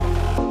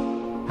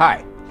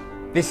Hi,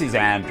 this is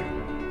Andrew,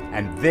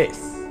 and this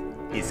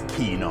is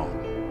Keen On,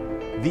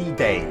 the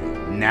daily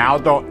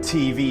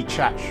now.tv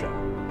chat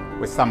show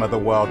with some of the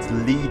world's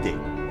leading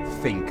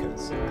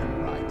thinkers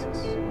and writers.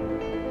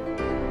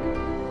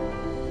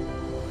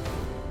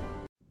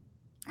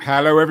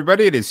 Hello,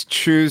 everybody. It is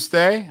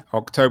Tuesday,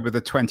 October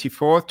the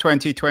 24th,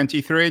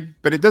 2023,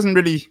 but it doesn't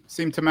really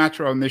seem to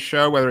matter on this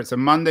show whether it's a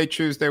Monday,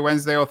 Tuesday,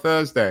 Wednesday, or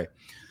Thursday.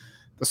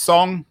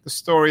 The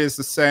story is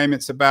the same.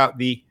 It's about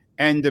the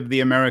end of the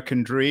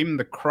American dream,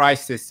 the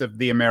crisis of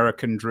the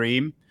American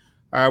dream.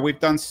 We've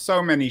done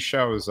so many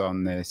shows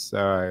on this.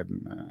 A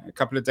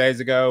couple of days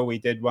ago, we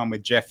did one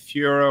with Jeff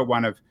Fuhrer,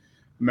 one of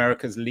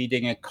America's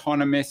leading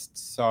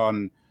economists,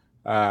 on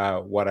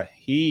what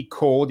he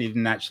called, he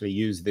didn't actually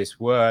use this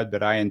word,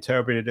 but I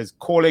interpreted it as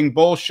calling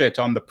bullshit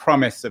on the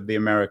promise of the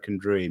American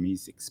dream.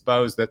 He's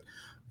exposed that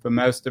for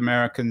most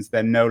Americans,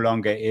 there no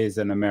longer is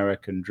an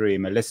American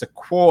dream. Alyssa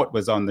Quart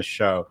was on the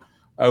show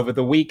over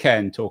the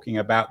weekend talking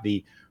about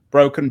the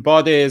broken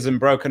bodies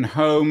and broken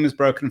homes,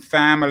 broken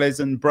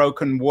families, and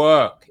broken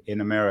work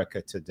in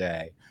America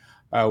today.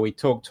 We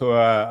talked to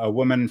a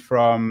woman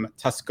from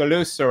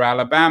Tuscaloosa,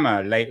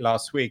 Alabama, late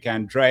last week,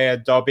 Andrea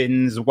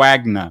Dobbins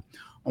Wagner,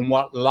 on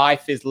what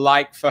life is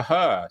like for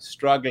her,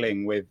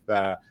 struggling with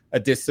a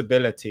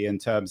disability in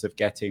terms of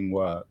getting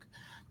work.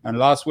 And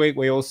last week,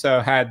 we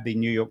also had the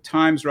New York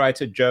Times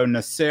writer Joe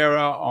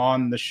Nocera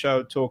on the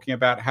show talking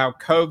about how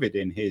COVID,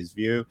 in his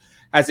view,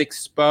 has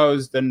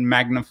exposed and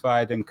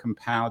magnified and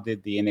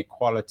compounded the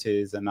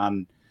inequalities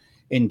and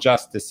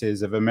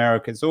injustices of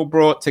America. It's all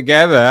brought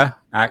together,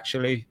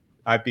 actually.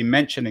 I've been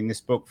mentioning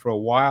this book for a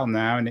while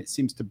now, and it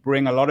seems to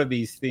bring a lot of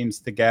these themes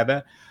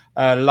together.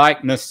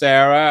 Like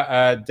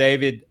Nocera,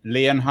 David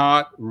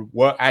Leonhardt,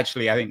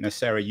 actually, I think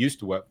Nocera used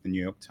to work for the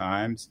New York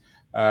Times.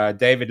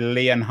 David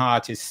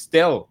Leonhardt is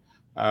still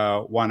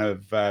one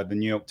of the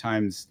New York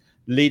Times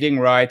leading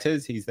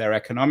writers. He's their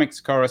economics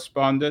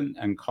correspondent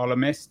and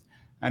columnist.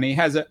 And he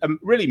has a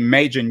really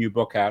major new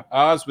book out.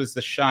 Ours was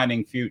The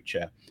Shining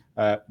Future,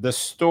 the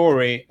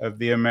story of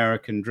the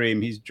American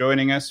dream. He's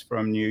joining us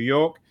from New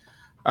York.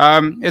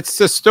 It's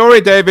a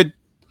story, David,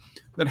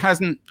 that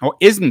hasn't, or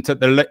isn't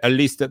at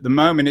least at the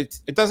moment,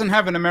 it doesn't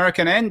have an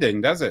American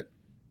ending, does it?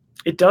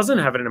 It doesn't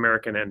have an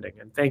American ending,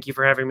 and thank you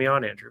for having me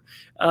on, Andrew.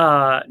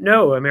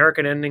 No,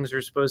 American endings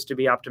are supposed to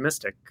be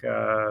optimistic.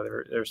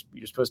 You're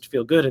supposed to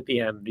feel good at the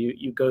end.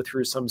 You go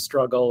through some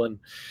struggle and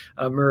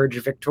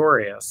emerge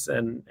victorious.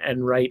 And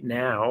right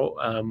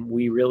now,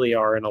 we really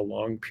are in a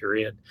long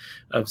period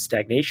of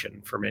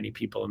stagnation for many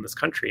people in this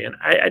country. And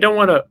I don't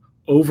want to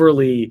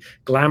overly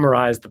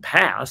glamorize the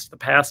past. The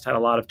past had a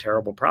lot of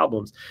terrible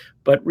problems.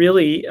 But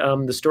really,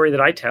 the story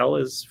that I tell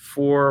is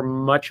for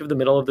much of the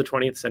middle of the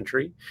 20th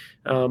century,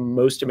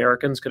 most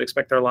Americans could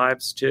expect their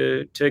lives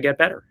to get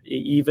better,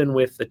 even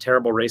with the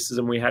terrible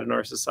racism we had in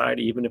our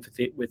society, even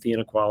with the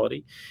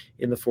inequality.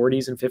 In the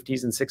 40s and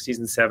 50s and 60s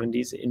and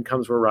 70s,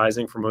 incomes were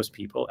rising for most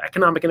people.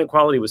 Economic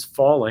inequality was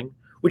falling,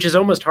 which is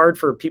almost hard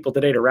for people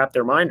today to wrap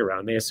their mind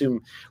around. They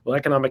assume, well,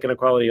 economic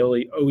inequality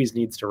always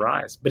needs to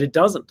rise, but it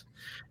doesn't.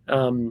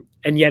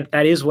 And yet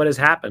that is what has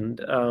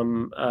happened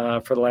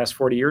for the last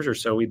 40 years or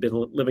so. We've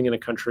been living in a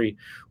country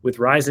with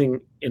rising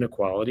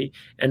inequality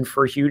and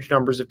for huge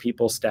numbers of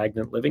people,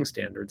 stagnant living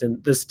standards.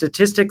 And the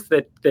statistic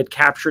that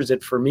captures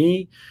it for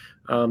me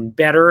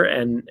better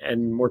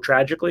and more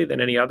tragically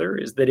than any other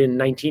is that in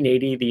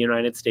 1980, the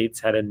United States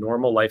had a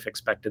normal life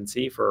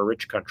expectancy for a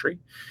rich country.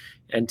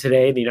 And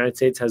today, the United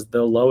States has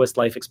the lowest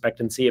life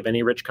expectancy of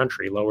any rich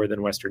country, lower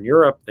than Western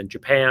Europe, than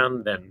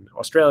Japan, than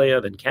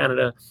Australia, than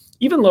Canada,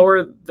 even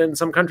lower than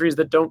some countries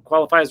that don't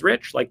qualify as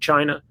rich, like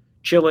China,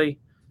 Chile,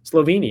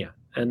 Slovenia.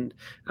 And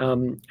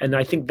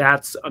I think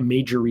that's a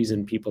major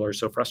reason people are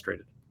so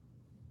frustrated.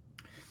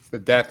 It's the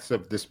depths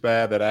of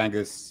despair that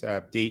Angus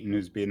Deaton,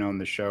 who's been on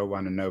the show,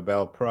 won a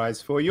Nobel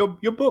Prize for. Your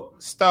book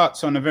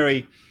starts on a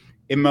very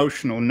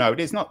emotional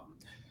note. It's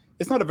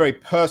not a very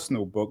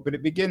personal book, but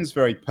it begins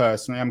very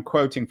personally. I'm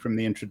quoting from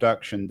the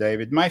introduction,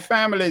 David. My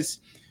family's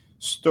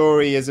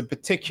story is a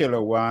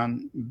particular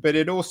one, but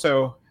it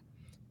also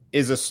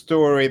is a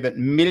story that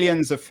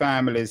millions of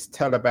families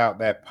tell about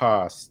their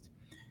past.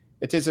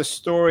 It is a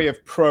story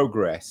of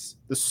progress,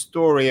 the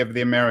story of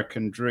the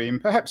American dream.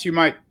 Perhaps you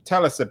might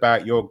tell us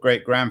about your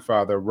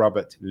great-grandfather,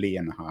 Robert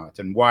Leonhardt,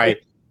 and why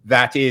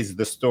that is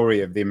the story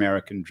of the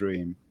American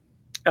dream.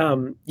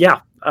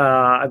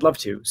 I'd love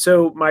to.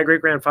 So my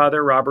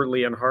great-grandfather, Robert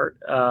Leonhardt,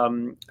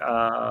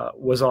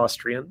 was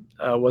Austrian,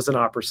 was an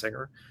opera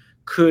singer,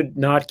 could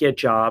not get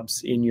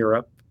jobs in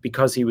Europe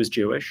because he was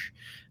Jewish,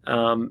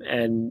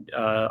 and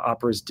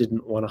operas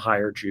didn't want to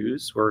hire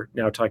Jews. We're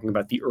now talking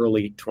about the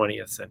early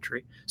 20th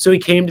century. So he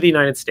came to the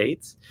United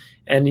States,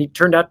 and he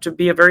turned out to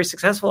be a very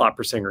successful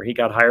opera singer. He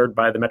got hired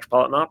by the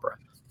Metropolitan Opera,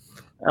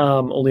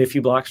 only a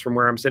few blocks from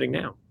where I'm sitting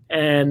now.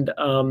 And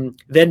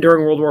then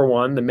during World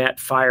War I, the Met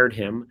fired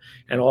him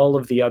and all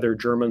of the other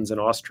Germans and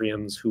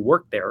Austrians who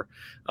worked there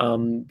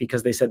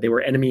because they said they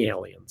were enemy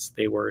aliens.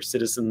 They were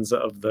citizens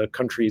of the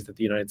countries that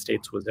the United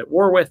States was at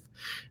war with.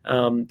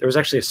 There was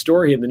actually a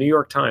story in the New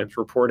York Times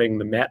reporting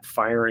the Met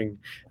firing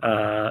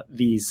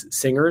these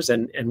singers,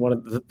 and one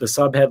of the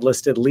subhead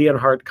listed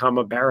Leonhardt,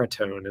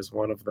 baritone as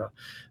one of the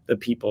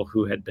people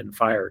who had been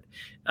fired.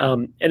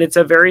 And it's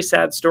a very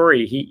sad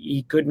story.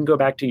 He couldn't go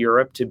back to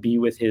Europe to be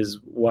with his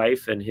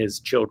wife and his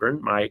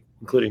children,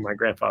 including my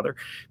grandfather,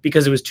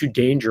 because it was too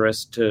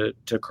dangerous to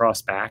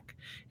cross back.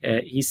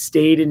 He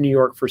stayed in New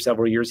York for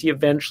several years. He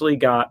eventually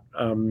got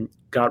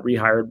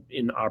rehired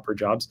in opera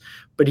jobs,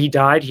 but he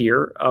died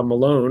here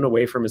alone,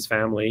 away from his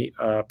family,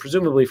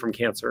 presumably from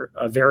cancer.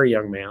 A very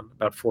young man,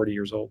 about 40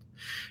 years old.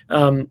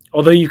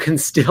 Although you can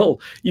still,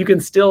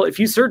 if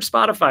you search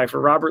Spotify for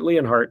Robert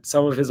Leonhardt,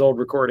 some of his old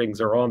recordings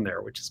are on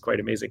there, which is quite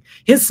amazing.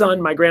 His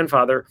son, my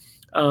grandfather,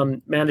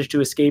 managed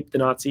to escape the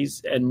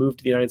Nazis and moved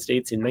to the United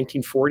States in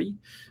 1940.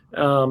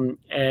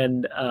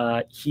 And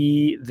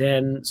he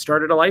then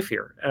started a life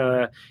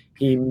here.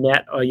 He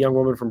met a young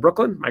woman from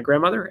Brooklyn, my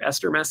grandmother,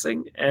 Esther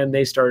Messing, and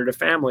they started a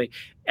family.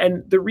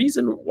 And the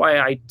reason why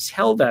I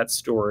tell that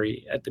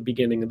story at the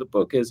beginning of the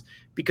book is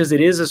because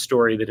it is a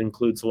story that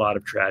includes a lot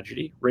of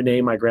tragedy.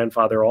 Rene, my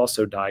grandfather,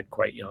 also died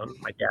quite young.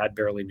 My dad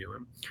barely knew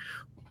him.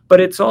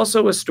 But it's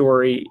also a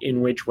story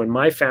in which, when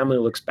my family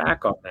looks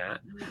back on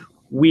that,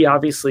 we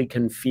obviously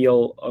can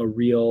feel a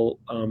real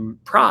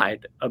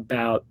pride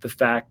about the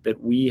fact that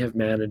we have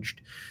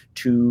managed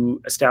to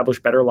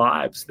establish better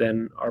lives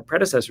than our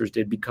predecessors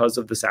did because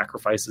of the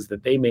sacrifices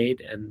that they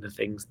made and the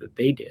things that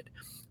they did.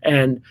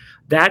 And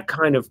that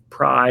kind of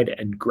pride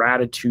and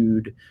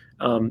gratitude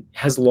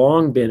has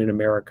long been an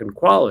American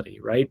quality,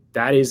 right?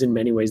 That is in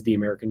many ways the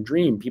American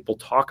dream. People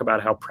talk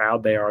about how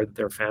proud they are that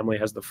their family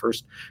has the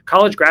first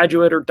college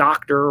graduate or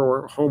doctor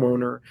or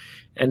homeowner,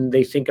 and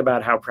they think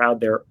about how proud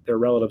their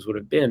relatives would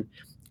have been.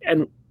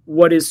 And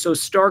what is so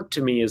stark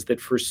to me is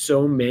that for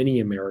so many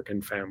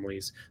American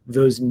families,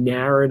 those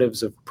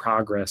narratives of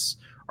progress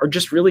are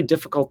just really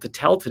difficult to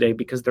tell today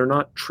because they're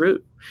not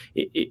true.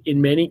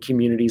 In many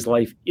communities,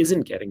 life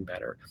isn't getting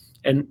better.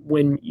 And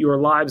when your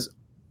lives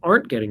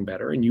aren't getting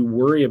better and you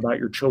worry about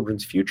your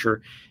children's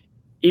future,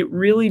 it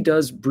really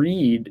does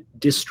breed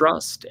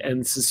distrust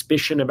and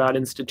suspicion about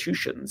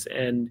institutions.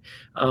 And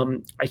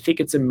I think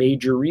it's a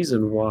major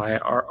reason why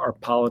our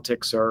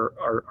politics are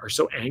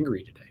so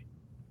angry today.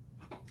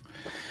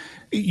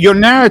 Your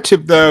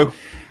narrative, though,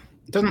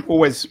 doesn't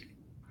always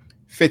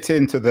fit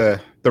into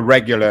the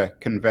regular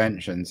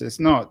conventions. It's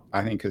not,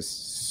 I think, as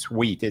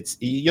sweet.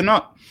 You're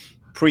not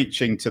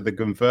preaching to the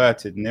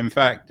converted, and in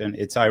fact, and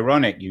it's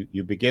ironic.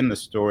 You begin the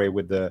story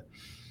with the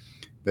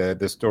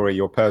story,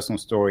 your personal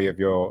story of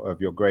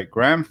your great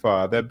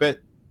grandfather, but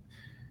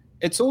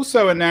it's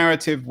also a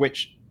narrative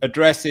which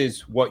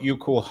addresses what you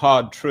call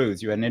hard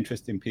truths. You had an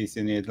interesting piece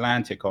in the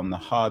Atlantic on the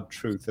hard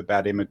truth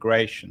about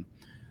immigration.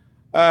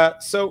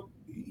 So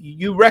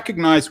you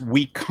recognize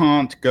we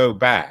can't go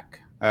back.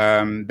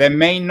 There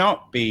may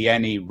not be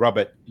any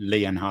Robert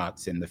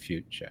Leonhardts in the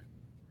future.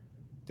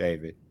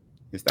 David,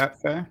 is that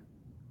fair?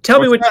 Tell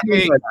me what you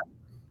mean by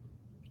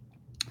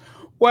that.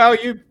 Well,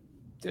 you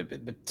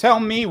tell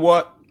me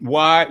what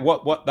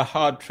the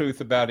hard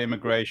truth about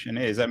immigration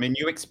is. I mean,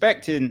 you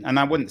expect and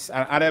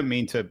I don't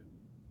mean to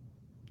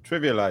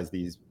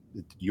trivialize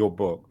your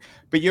book,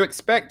 but you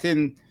expect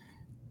in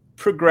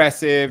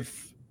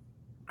progressive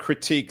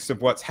critiques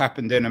of what's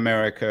happened in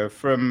America,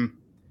 from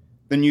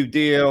the New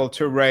Deal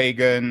to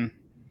Reagan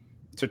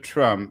to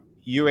Trump,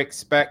 you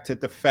expect a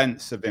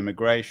defense of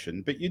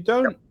immigration, but you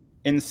don't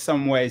in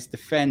some ways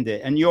defend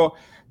it. And you're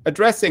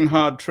addressing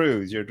hard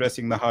truths. You're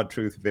addressing the hard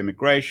truth of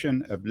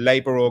immigration, of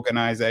labor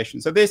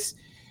organization. So this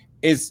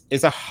is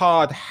a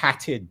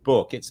hard-hatted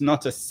book. It's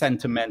not a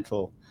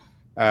sentimental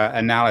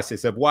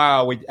analysis of,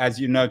 wow, as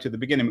you noted at the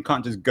beginning, we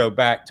can't just go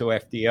back to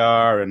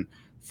FDR and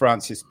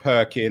Francis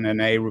Perkin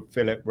and A.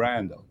 Philip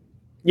Randall.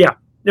 Yeah,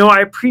 no,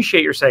 I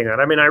appreciate your saying that.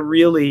 I mean,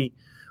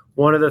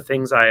 one of the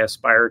things I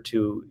aspire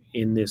to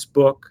in this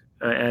book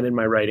and in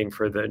my writing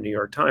for the New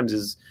York Times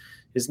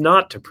is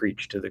not to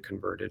preach to the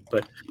converted,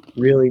 but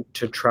really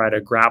to try to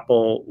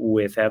grapple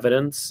with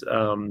evidence,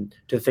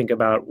 to think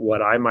about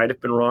what I might have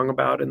been wrong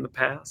about in the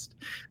past,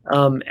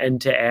 and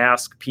to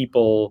ask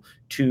people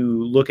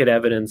to look at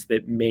evidence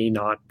that may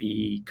not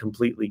be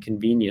completely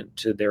convenient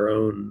to their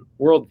own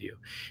worldview.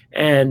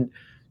 And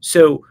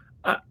so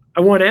I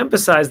want to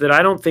emphasize that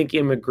I don't think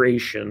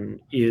immigration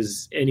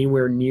is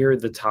anywhere near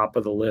the top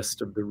of the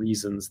list of the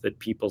reasons that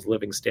people's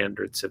living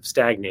standards have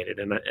stagnated.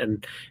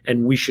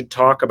 And we should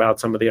talk about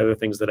some of the other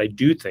things that I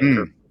do think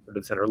are at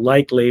the center,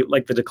 like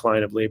the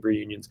decline of labor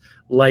unions,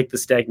 like the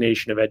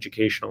stagnation of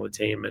educational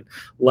attainment,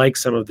 like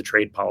some of the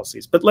trade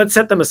policies. But let's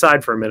set them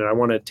aside for a minute. I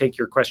want to take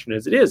your question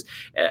as it is,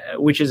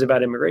 which is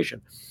about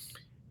immigration.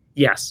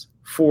 Yes,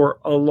 for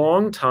a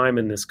long time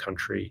in this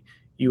country,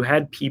 you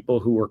had people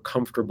who were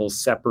comfortable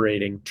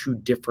separating two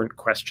different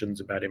questions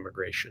about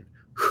immigration: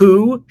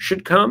 who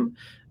should come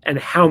and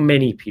how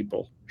many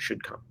people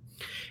should come.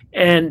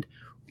 And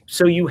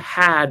so you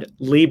had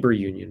labor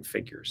union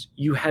figures.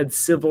 You had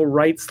civil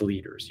rights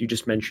leaders. You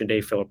just mentioned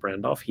A. Philip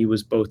Randolph. He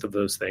was both of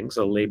those things,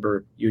 a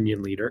labor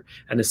union leader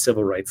and a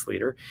civil rights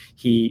leader.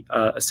 He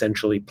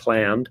essentially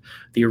planned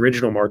the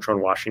original March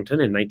on Washington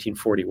in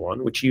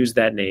 1941, which used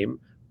that name,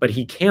 but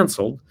he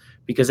canceled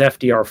because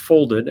FDR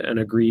folded and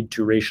agreed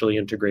to racially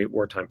integrate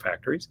wartime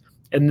factories.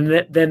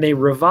 And then they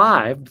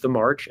revived the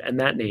march and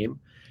that name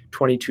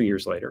 22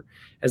 years later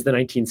as the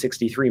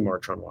 1963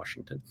 March on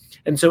Washington.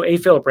 And so A.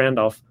 Philip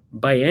Randolph,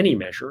 by any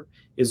measure,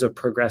 is a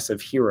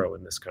progressive hero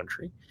in this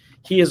country.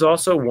 He is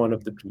also one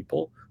of the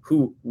people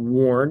who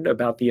warned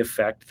about the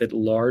effect that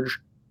large,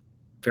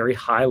 very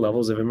high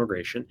levels of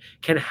immigration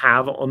can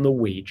have on the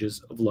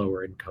wages of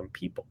lower income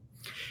people.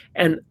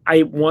 And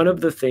one of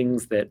the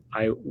things that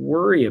I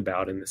worry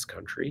about in this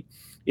country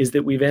is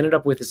that we've ended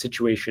up with a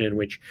situation in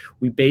which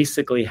we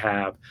basically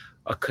have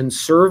a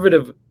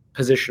conservative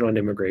position on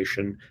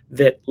immigration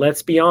that,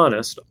 let's be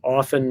honest,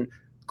 often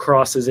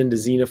crosses into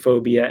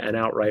xenophobia and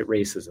outright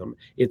racism.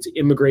 It's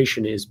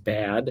immigration is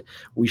bad.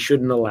 We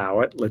shouldn't allow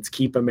it. Let's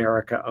keep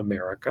America,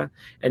 America.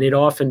 And it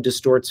often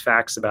distorts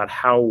facts about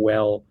how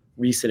well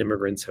recent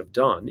immigrants have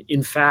done.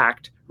 In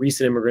fact,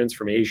 recent immigrants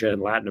from Asia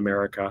and Latin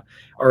America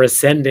are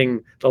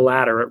ascending the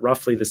ladder at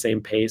roughly the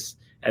same pace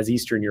as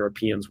Eastern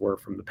Europeans were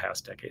from the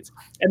past decades.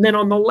 And then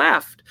on the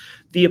left,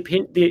 the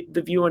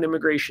view on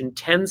immigration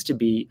tends to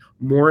be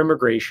more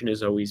immigration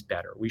is always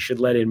better. We should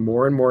let in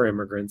more and more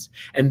immigrants,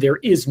 and there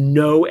is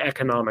no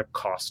economic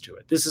cost to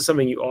it. This is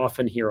something you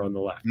often hear on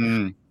the left.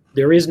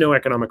 There is no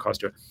economic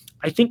cost to it.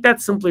 I think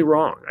that's simply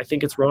wrong. I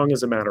think it's wrong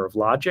as a matter of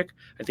logic.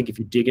 I think if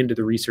you dig into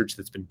the research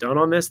that's been done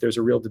on this, there's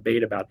a real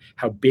debate about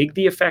how big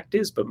the effect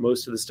is, but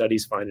most of the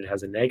studies find it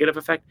has a negative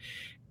effect.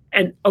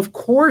 And of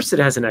course it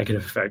has a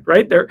negative effect,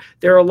 right? There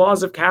are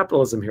laws of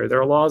capitalism here. There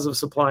are laws of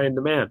supply and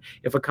demand.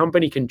 If a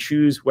company can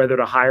choose whether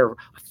to hire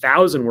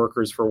 1,000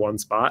 workers for one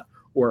spot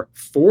or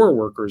 4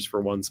 workers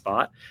for one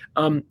spot,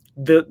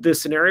 the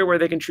scenario where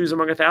they can choose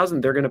among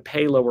 1,000, they're going to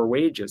pay lower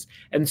wages.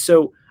 And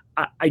so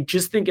I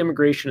just think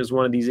immigration is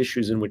one of these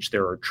issues in which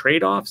there are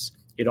trade-offs.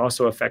 It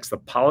also affects the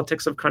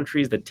politics of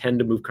countries that tend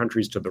to move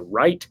countries to the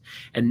right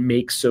and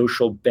make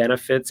social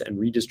benefits and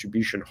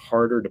redistribution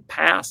harder to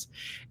pass.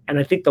 And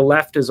I think the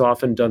left has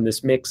often done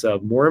this mix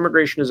of more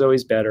immigration is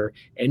always better.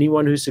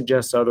 Anyone who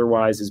suggests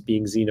otherwise is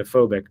being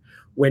xenophobic,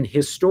 when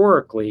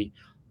historically,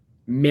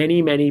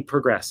 many, many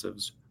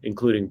progressives,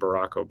 including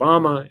Barack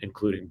Obama,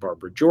 including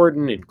Barbara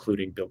Jordan,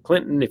 including Bill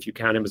Clinton, if you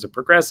count him as a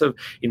progressive,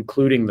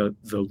 including the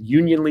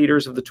union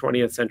leaders of the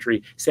 20th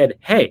century, said,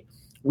 hey,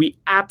 we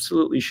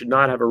absolutely should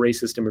not have a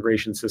racist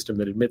immigration system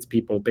that admits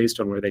people based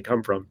on where they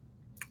come from.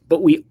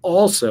 But we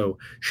also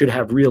should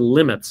have real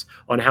limits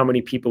on how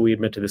many people we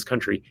admit to this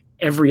country.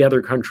 Every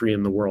other country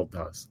in the world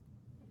does.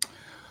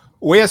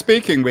 We are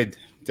speaking with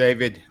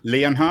David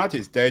Leonhardt.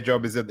 His day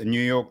job is at the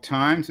New York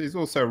Times. He's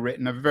also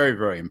written a very,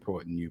 very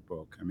important new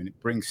book. I mean, it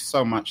brings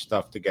so much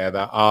stuff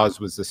together. Ours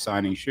was the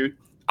shining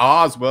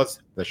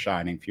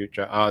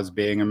future, ours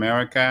being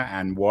America,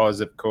 and was,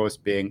 of course,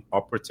 being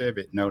operative.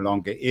 It no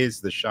longer is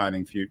the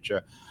shining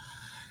future.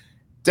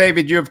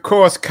 David, you, of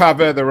course,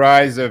 cover the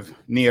rise of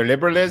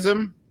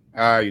neoliberalism.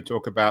 You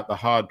talk about the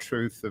hard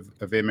truth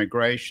of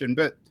immigration.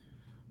 But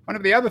one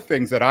of the other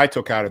things that I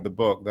took out of the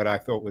book that I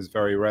thought was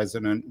very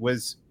resonant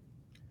was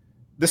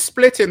the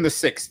split in the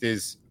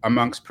 60s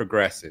amongst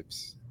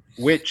progressives,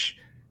 which,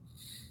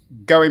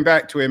 going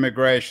back to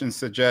immigration,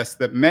 suggests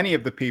that many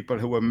of the people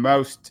who were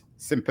most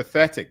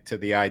sympathetic to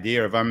the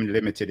idea of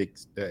unlimited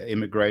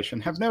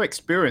immigration have no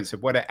experience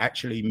of what it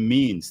actually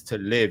means to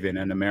live in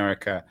an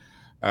America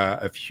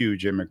of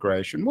huge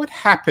immigration. What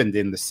happened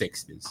in the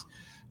 60s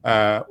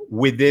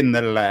within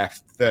the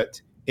left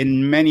that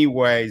in many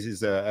ways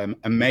is a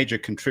major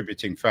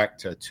contributing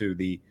factor to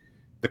the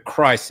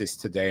crisis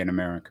today in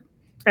America?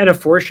 And a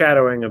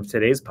foreshadowing of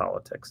today's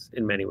politics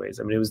in many ways.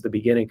 I mean, it was the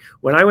beginning.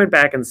 When I went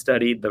back and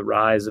studied the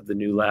rise of the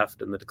new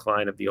left and the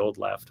decline of the old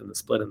left and the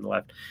split in the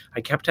left,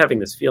 I kept having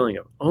this feeling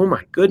of, oh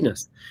my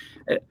goodness,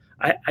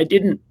 I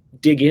didn't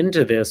dig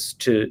into this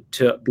to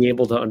be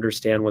able to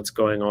understand what's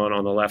going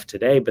on the left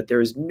today, but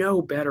there is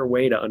no better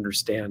way to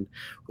understand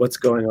what's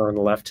going on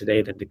the left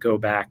today than to go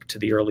back to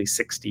the early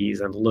 60s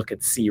and look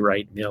at C.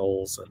 Wright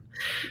Mills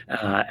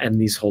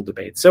and these whole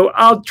debates. So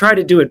I'll try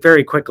to do it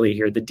very quickly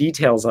here. The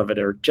details of it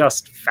are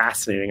just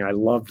fascinating. I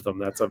loved them.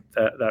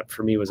 That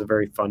for me was a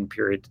very fun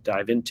period to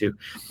dive into.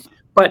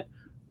 But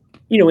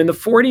in the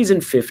 40s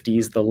and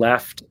 50s, the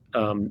left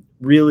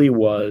really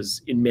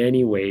was, in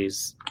many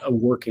ways, a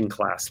working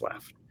class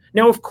left.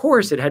 Now, of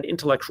course, it had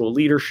intellectual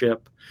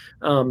leadership,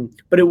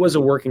 but it was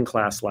a working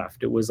class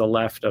left. It was a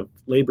left of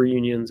labor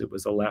unions. It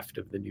was a left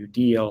of the New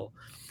Deal.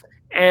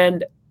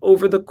 And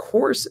over the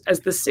course,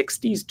 as the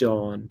 60s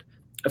dawned,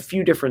 a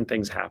few different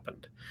things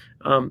happened.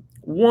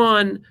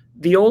 One,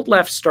 the old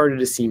left started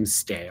to seem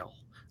stale.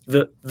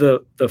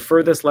 The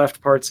furthest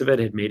left parts of it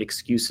had made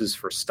excuses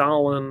for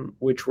Stalin,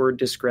 which were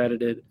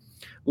discredited.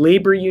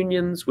 Labor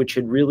unions, which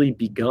had really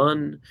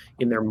begun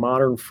in their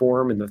modern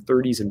form in the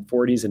 30s and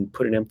 40s and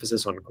put an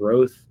emphasis on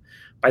growth,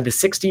 by the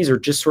 60s are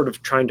just sort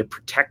of trying to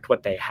protect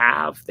what they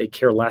have. They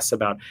care less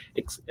about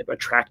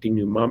attracting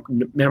new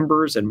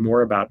members and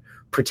more about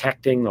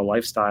protecting the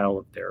lifestyle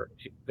of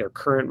their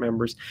current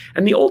members.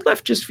 And the old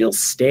left just feels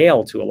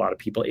stale to a lot of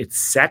people. It's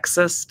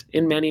sexist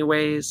in many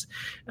ways.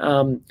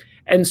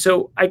 And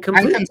so I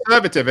completely... And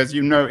conservative, as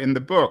you know in the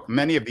book,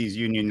 many of these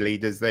union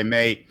leaders,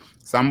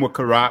 some were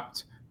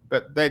corrupt,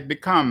 but they'd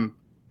become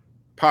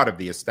part of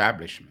the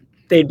establishment.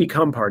 They'd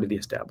become part of the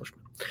establishment.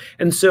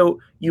 And so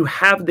you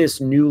have this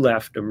new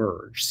left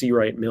emerge. C.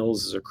 Wright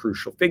Mills is a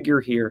crucial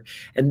figure here.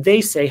 And they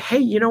say, hey,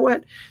 you know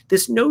what?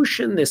 This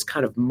notion, this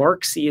kind of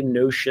Marxian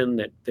notion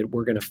that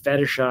we're going to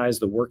fetishize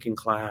the working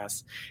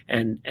class,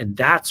 and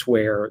that's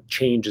where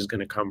change is going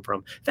to come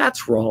from,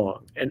 that's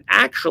wrong. And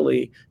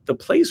actually, the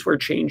place where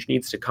change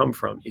needs to come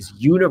from is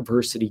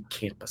university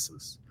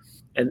campuses.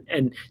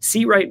 And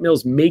C. Wright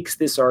Mills makes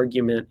this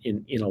argument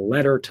in a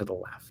letter to the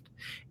left.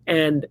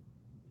 And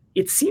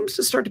it seems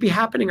to start to be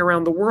happening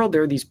around the world.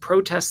 There are these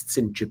protests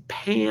in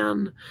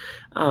Japan.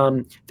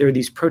 There are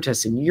these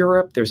protests in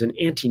Europe. There's an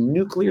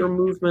anti-nuclear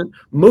movement.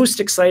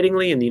 Most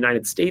excitingly, in the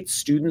United States,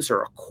 students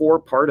are a core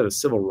part of the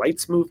civil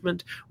rights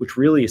movement, which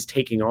really is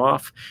taking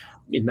off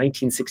in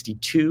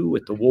 1962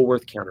 with the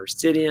Woolworth counter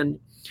sit-in.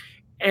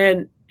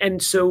 And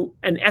so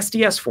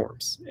SDS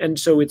forms. And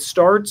so it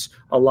starts,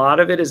 a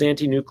lot of it is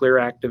anti-nuclear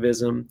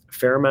activism, a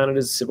fair amount of it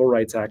is civil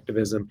rights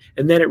activism,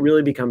 and then it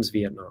really becomes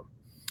Vietnam.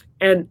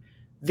 And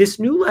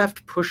this new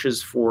left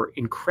pushes for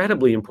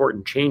incredibly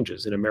important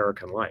changes in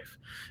American life.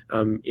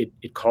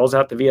 It calls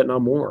out the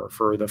Vietnam War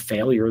for the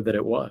failure that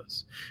it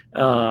was,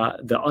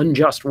 the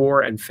unjust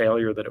war and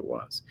failure that it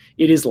was.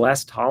 It is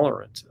less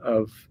tolerant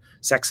of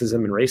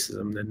sexism and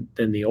racism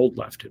than the old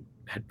left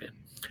had been.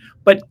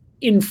 But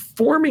in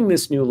forming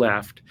this new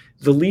left,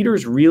 the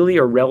leaders really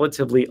are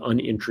relatively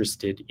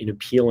uninterested in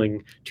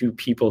appealing to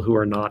people who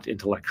are not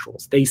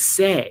intellectuals. They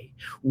say,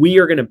 we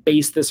are going to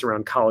base this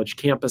around college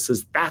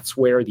campuses. That's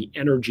where the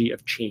energy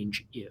of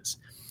change is.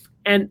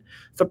 And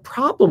the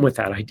problem with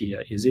that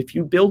idea is if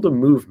you build a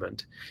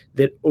movement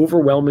that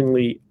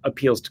overwhelmingly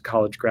appeals to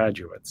college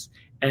graduates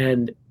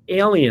and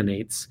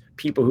alienates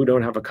people who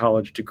don't have a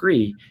college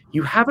degree,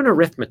 you have an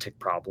arithmetic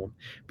problem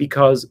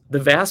because the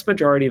vast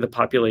majority of the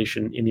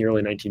population in the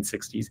early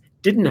 1960s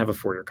didn't have a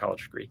four-year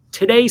college degree.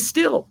 Today,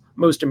 still,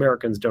 most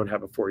Americans don't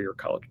have a four-year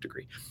college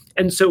degree.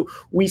 And so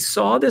we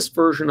saw this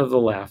version of the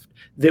left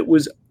that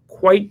was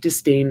quite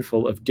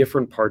disdainful of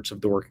different parts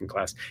of the working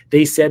class.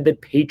 They said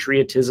that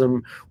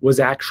patriotism was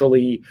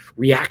actually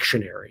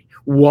reactionary,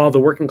 while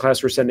the working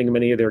class were sending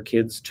many of their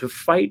kids to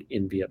fight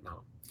in Vietnam.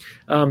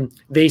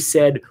 They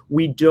said,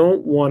 we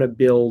don't want to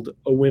build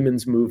a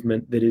women's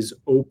movement that is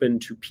open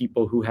to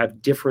people who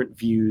have different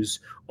views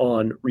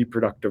on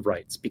reproductive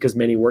rights, because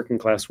many working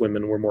class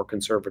women were more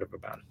conservative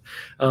about it.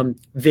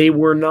 They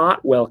were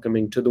not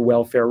welcoming to the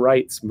welfare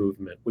rights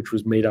movement, which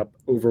was made up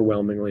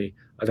overwhelmingly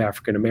of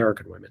African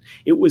American women.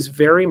 It was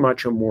very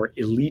much a more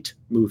elite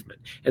movement.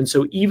 And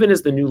so even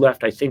as the New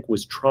Left, I think,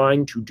 was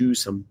trying to do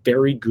some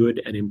very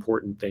good and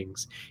important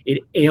things,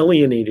 it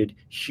alienated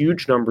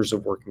huge numbers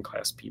of working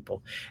class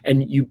people.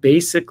 And you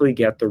basically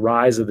get the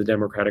rise of the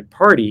Democratic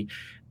Party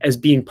as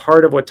being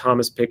part of what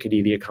Thomas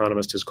Piketty, the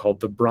economist, has called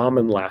the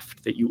Brahmin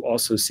left that you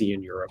also see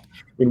in Europe,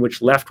 in which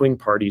left-wing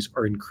parties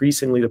are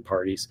increasingly the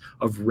parties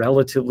of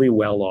relatively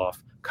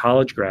well-off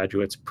college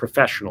graduates,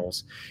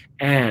 professionals,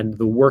 and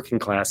the working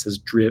class has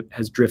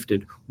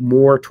drifted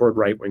more toward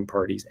right-wing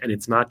parties. And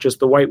it's not just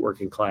the white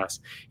working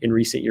class. In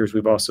recent years,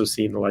 we've also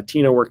seen the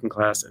Latino working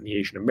class and the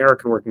Asian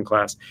American working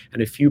class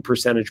and a few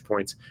percentage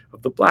points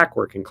of the black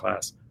working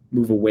class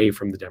move away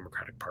from the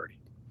Democratic Party.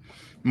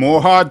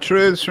 More hard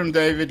truths from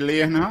David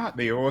Leonhardt,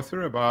 the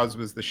author of Ours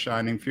Was the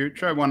Shining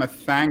Future. I want to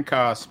thank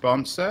our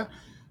sponsor,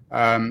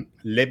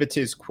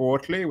 Liberties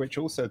Quarterly, which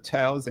also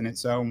tells in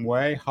its own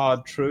way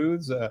hard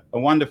truths, a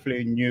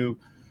wonderfully new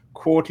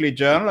quarterly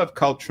journal of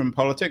culture and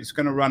politics. It's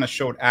going to run a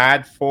short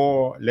ad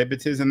for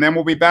Liberties, and then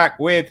we'll be back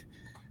with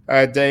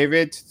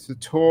David to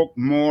talk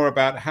more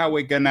about how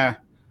we're going to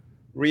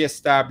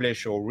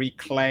reestablish or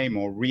reclaim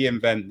or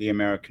reinvent the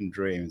American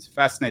dream. It's a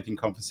fascinating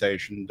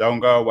conversation. Don't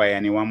go away,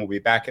 anyone. We'll be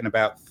back in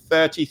about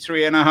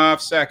 33 and a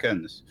half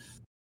seconds.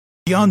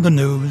 Beyond the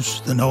news,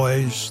 the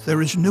noise,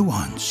 there is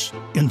nuance,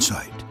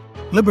 insight.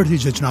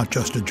 Liberties is not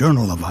just a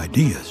journal of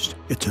ideas.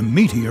 It's a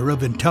meteor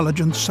of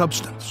intelligent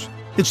substance.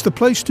 It's the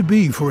place to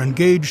be for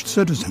engaged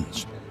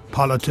citizens.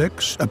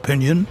 Politics,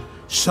 opinion,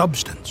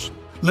 substance.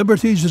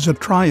 Liberties is a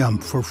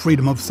triumph for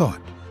freedom of thought.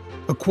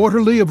 A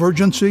quarterly of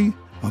urgency,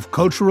 of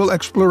cultural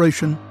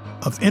exploration,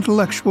 of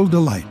intellectual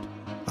delight,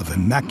 of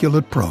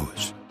immaculate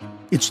prose.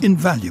 It's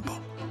invaluable.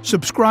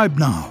 Subscribe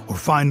now or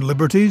find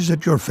Liberties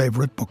at your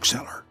favorite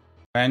bookseller.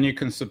 And you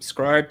can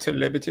subscribe to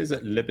Liberties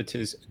at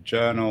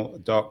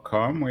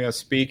libertiesjournal.com. We are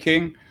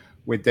speaking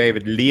with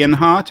David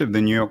Leonhardt of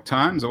the New York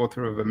Times,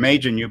 author of a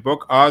major new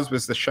book, Ours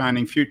Was the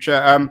Shining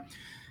Future.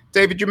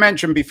 David, you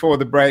mentioned before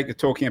the break,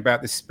 talking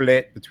about the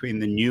split between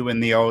the new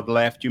and the old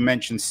left. You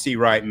mentioned C.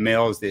 Wright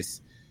Mills,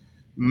 this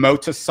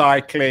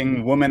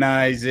motorcycling,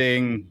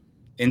 womanizing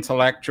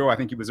intellectual. I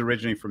think he was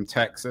originally from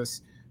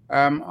Texas.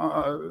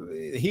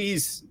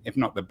 He's, if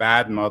not the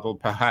bad model,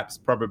 perhaps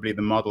probably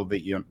the model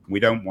that we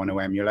don't want to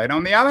emulate.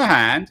 On the other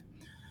hand,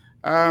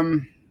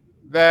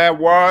 there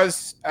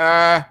was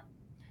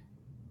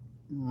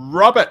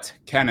Robert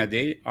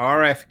Kennedy,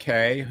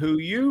 RFK, who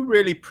you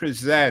really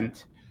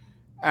present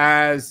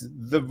as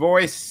the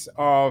voice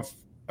of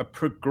a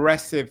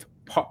progressive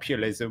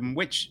populism,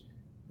 which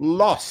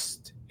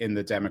lost in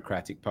the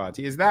Democratic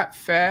Party. Is that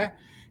fair?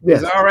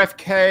 Yes. Is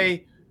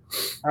RFK,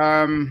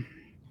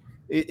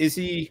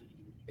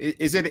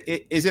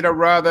 is it a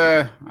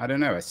rather, I don't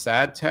know, a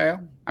sad tale?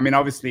 I mean,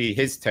 obviously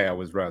his tale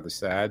was rather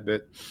sad,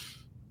 but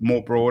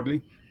more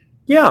broadly?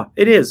 Yeah,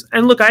 it is.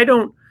 And look,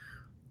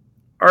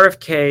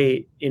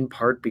 RFK, in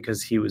part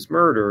because he was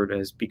murdered,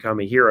 has become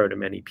a hero to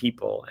many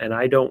people. And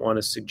I don't want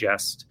to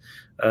suggest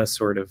a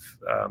sort of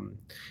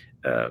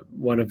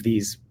one of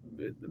these,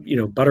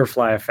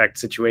 butterfly effect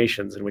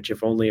situations in which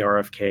if only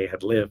RFK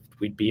had lived,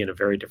 we'd be in a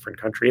very different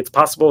country. It's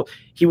possible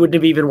he wouldn't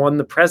have even won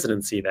the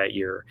presidency that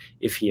year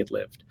if he had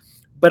lived.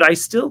 But I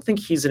still think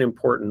he's an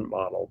important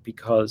model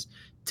because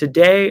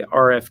today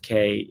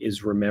RFK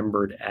is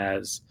remembered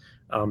as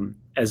a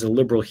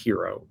liberal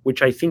hero,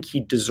 which I think he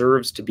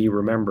deserves to be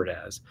remembered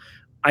as.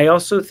 I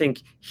also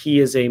think he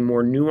is a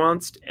more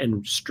nuanced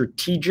and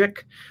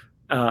strategic.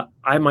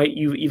 I might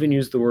even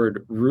use the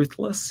word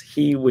ruthless.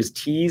 He was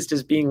teased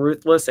as being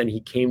ruthless, and he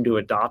came to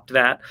adopt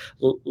that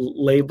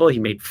label. He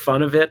made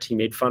fun of it. He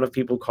made fun of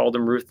people who called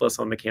him ruthless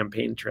on the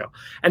campaign trail.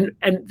 And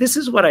this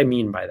is what I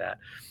mean by that.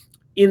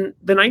 In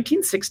the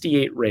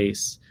 1968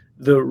 race,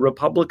 the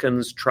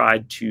Republicans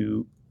tried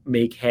to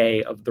make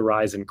hay of the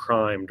rise in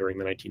crime during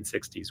the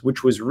 1960s,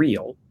 which was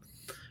real,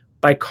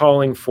 by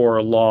calling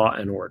for law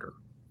and order.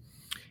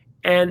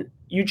 And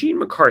Eugene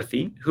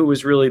McCarthy, who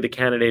was really the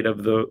candidate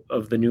of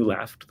the New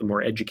Left, the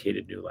more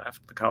educated New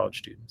Left, the college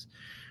students,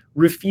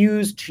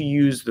 refused to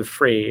use the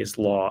phrase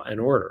law and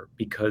order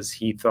because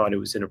he thought it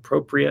was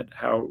inappropriate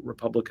how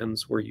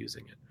Republicans were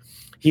using it.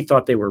 He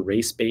thought they were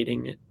race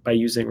baiting it by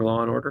using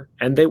law and order,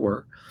 and they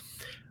were.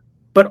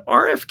 But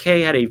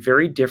RFK had a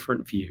very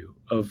different view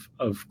of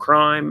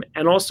crime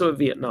and also of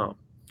Vietnam.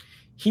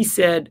 He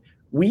said,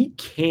 we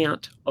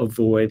can't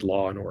avoid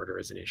law and order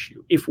as an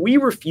issue. If we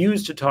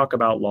refuse to talk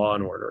about law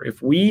and order,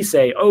 if we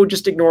say, oh,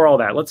 just ignore all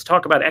that, let's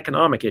talk about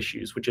economic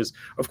issues, which is,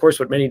 of course,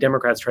 what many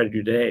Democrats try to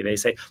do today. They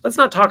say, let's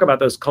not talk about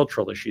those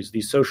cultural issues,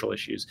 these social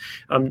issues.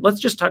 Let's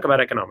just talk about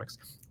economics.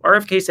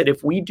 RFK said,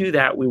 if we do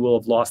that, we will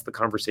have lost the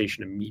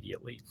conversation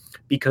immediately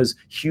because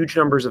huge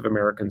numbers of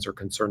Americans are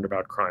concerned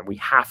about crime. We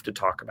have to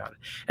talk about it.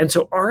 And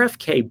so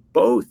RFK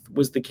both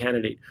was the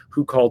candidate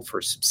who called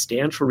for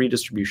substantial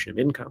redistribution of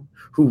income,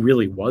 who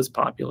really was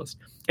populist,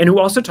 and who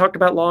also talked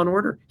about law and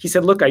order. He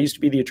said, look, I used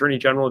to be the Attorney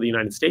General of the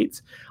United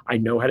States. I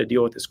know how to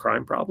deal with this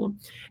crime problem.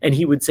 And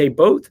he would say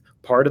both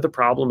part of the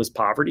problem is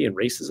poverty and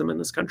racism in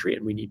this country,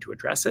 and we need to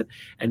address it.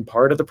 And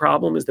part of the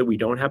problem is that we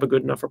don't have a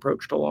good enough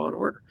approach to law and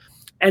order.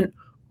 And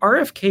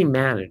RFK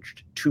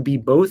managed to be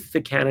both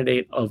the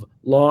candidate of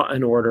law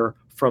and order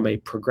from a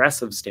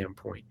progressive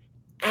standpoint,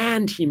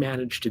 and he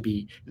managed to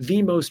be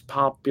the most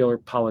popular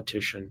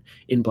politician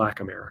in Black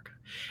America.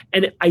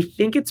 And I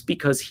think it's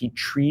because he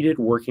treated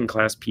working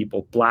class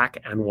people, Black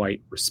and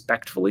white,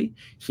 respectfully.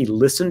 He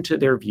listened to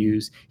their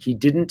views. He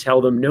didn't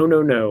tell them,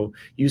 no,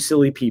 you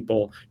silly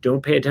people,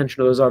 don't pay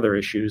attention to those other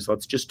issues.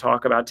 Let's just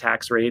talk about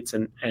tax rates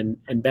and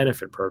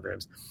benefit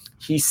programs.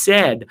 He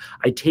said,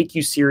 I take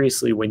you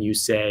seriously when you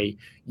say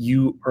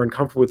you are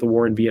uncomfortable with the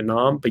war in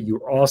Vietnam, but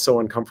you're also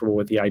uncomfortable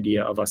with the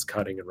idea of us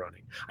cutting and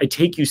running. I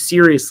take you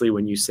seriously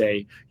when you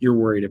say you're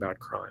worried about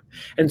crime.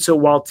 And so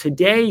while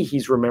today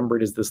he's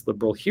remembered as this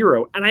liberal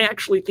hero, and I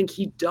actually think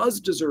he does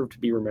deserve to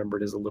be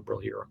remembered as a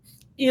liberal hero,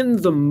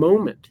 in the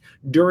moment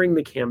during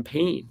the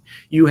campaign,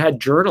 you had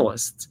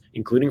journalists,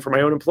 including from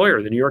my own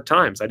employer, the New York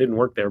Times, I didn't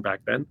work there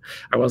back then,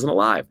 I wasn't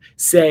alive,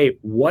 say,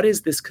 what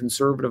is this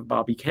conservative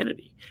Bobby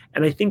Kennedy?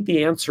 And I think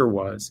the answer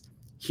was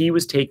he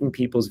was taking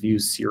people's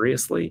views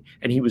seriously,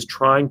 and he was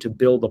trying to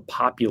build a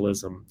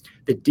populism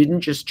that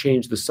didn't just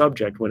change the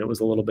subject when it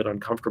was a little bit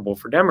uncomfortable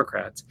for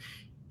Democrats.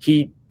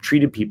 He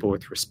treated people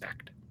with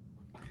respect.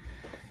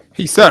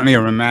 He's certainly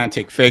a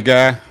romantic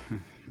figure.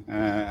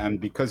 And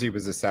because he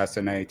was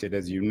assassinated,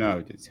 as you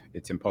know,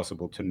 it's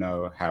impossible to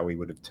know how he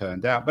would have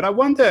turned out. But I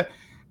wonder,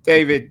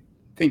 David,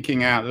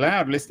 thinking out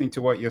loud, listening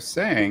to what you're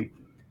saying,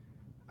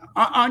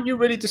 aren't you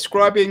really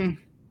describing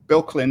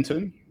Bill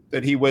Clinton,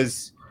 that he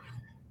was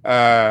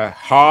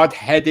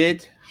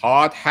hard-headed,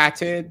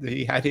 hard-hatted?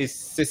 He had his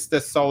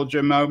sister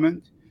soldier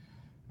moment,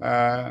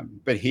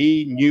 but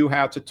he knew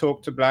how to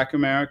talk to Black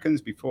Americans.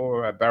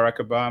 Before Barack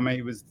Obama,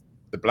 he was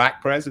the Black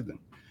president.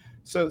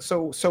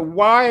 So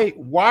why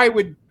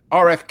would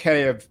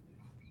RFK have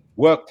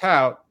worked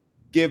out,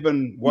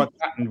 given what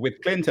happened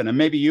with Clinton? And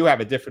maybe you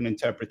have a different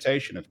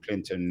interpretation of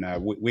Clinton.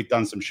 We've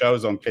done some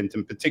shows on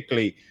Clinton,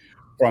 particularly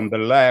from the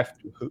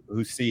left,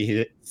 who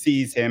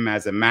sees him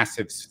as a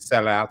massive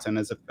sellout and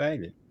as a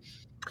failure.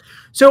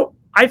 So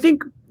I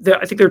think there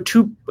are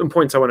 2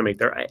 points I want to make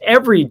there.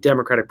 Every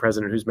Democratic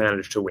president who's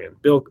managed to win,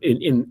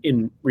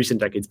 in recent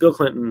decades, Bill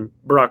Clinton,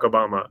 Barack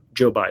Obama,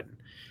 Joe Biden,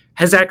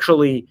 has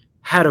actually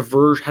had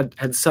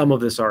had some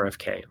of this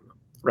RFK in them,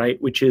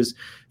 right? Which is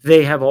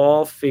they have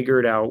all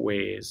figured out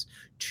ways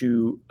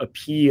to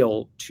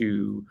appeal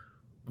to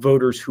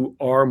voters who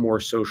are more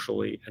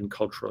socially and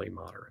culturally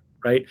moderate.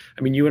 Right?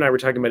 I mean, you and I were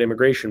talking about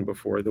immigration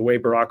before. The way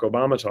Barack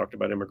Obama talked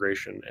about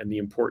immigration and the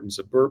importance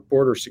of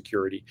border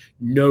security,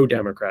 no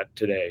Democrat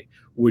today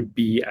would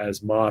be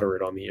as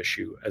moderate on the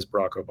issue as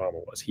Barack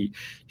Obama was. He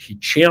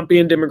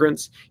championed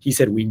immigrants. He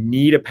said we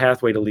need a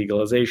pathway to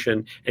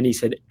legalization, and he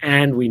said,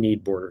 and we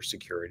need border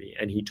security.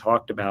 And he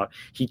talked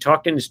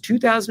in his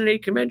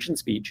 2008 convention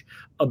speech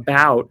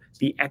about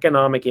the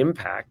economic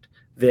impact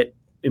that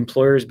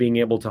employers being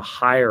able to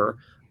hire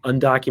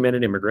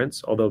undocumented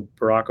immigrants, although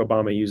Barack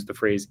Obama used the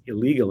phrase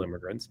illegal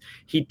immigrants,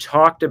 he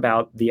talked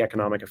about the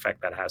economic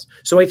effect that has.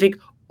 So I think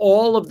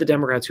all of the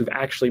Democrats who've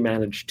actually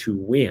managed to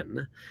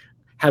win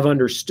have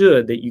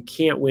understood that you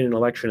can't win an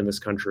election in this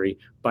country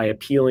by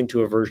appealing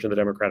to a version of the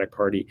Democratic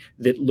Party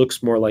that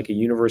looks more like a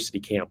university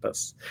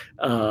campus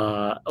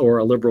or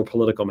a liberal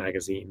political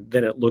magazine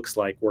than it looks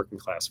like working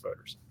class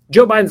voters.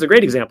 Joe Biden's a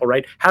great example,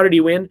 right? How did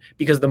he win?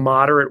 Because the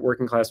moderate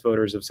working class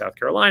voters of South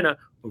Carolina,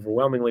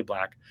 overwhelmingly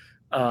black,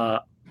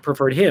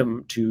 preferred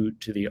him to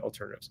the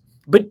alternatives.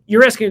 But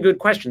you're asking a good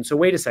question. So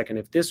wait a second.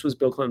 If this was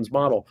Bill Clinton's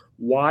model,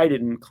 why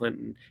didn't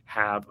Clinton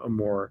have a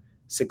more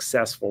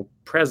successful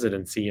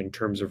presidency in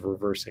terms of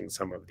reversing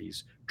some of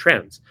these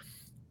trends?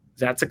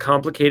 That's a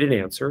complicated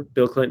answer.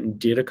 Bill Clinton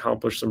did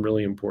accomplish some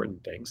really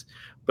important things.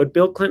 But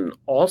Bill Clinton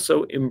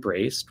also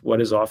embraced what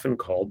is often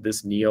called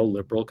this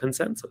neoliberal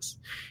consensus,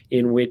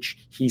 in which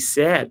he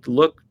said,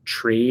 look,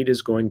 trade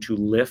is going to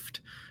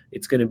lift.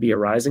 It's going to be a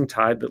rising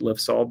tide that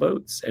lifts all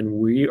boats, and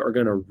we are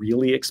going to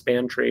really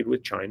expand trade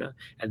with China,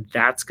 and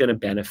that's going to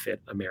benefit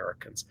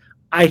Americans.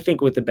 I think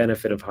with the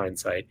benefit of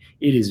hindsight,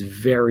 it is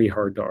very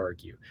hard to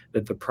argue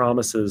that the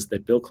promises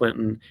that Bill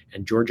Clinton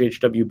and George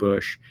H.W.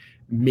 Bush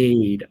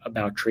made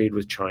about trade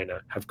with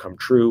China have come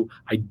true.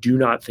 I do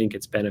not think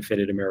it's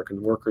benefited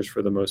American workers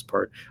for the most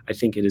part. I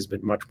think it has been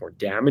much more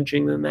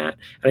damaging than that.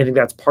 And I think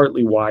that's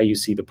partly why you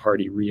see the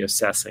party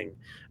reassessing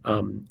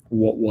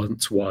what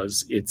once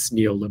was its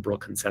neoliberal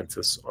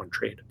consensus on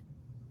trade.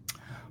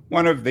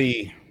 One of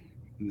the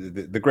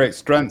great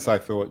strengths, I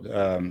thought,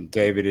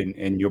 David,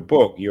 in your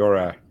book,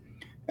 you're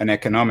an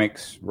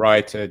economics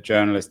writer,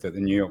 journalist at the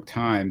New York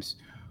Times,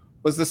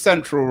 was the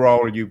central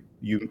role you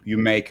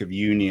make of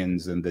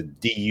unions and the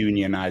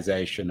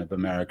deunionization of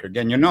America.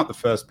 Again, you're not the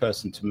first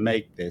person to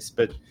make this,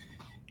 but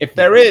if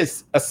there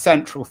is a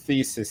central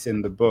thesis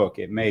in the book,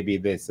 it may be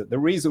this, that the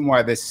reason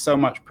why there's so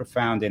much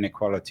profound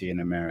inequality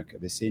in America,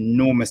 this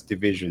enormous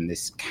division,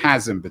 this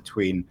chasm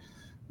between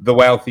the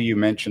wealthy, you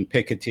mentioned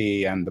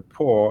Piketty, and the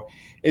poor,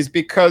 is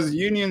because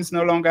unions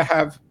no longer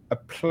have a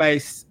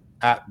place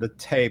at the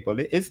table.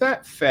 Is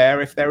that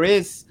fair? If there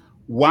is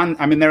one,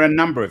 I mean, there are a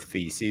number of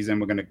theses,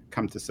 and we're going to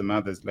come to some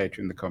others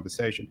later in the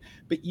conversation,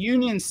 but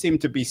unions seem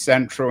to be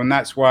central, and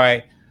that's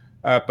why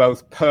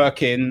both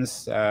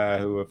Perkins,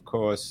 who of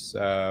course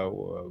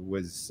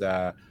was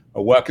a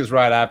workers'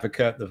 right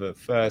advocate, the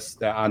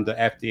first under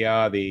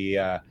FDR,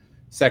 the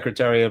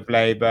Secretary of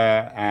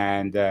Labor,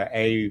 and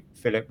A.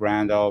 Philip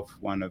Randolph,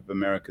 one of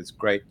America's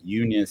great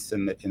unionists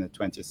in the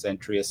 20th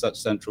century, are such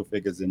central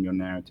figures in your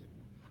narrative.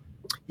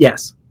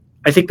 Yes,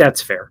 I think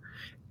that's fair.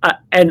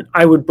 And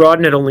I would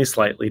broaden it only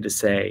slightly to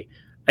say,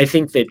 I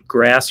think that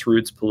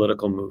grassroots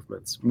political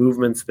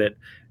movements that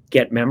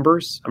get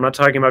members. I'm not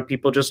talking about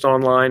people just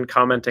online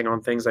commenting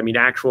on things. I mean,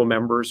 actual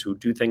members who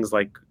do things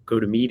like go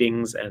to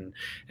meetings and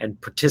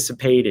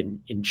participate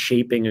in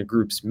shaping a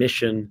group's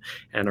mission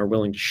and are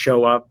willing to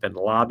show up and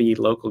lobby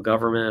local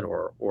government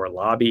or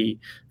lobby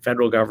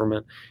federal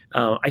government.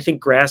 I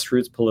think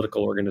grassroots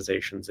political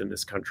organizations in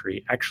this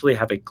country actually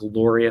have a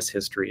glorious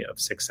history of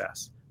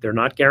success. They're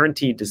not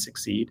guaranteed to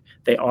succeed.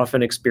 They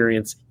often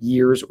experience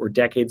years or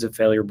decades of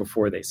failure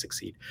before they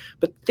succeed.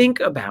 But think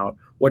about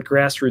what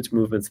grassroots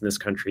movements in this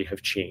country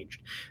have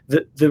changed.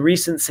 The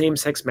recent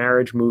same-sex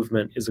marriage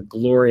movement is a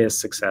glorious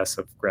success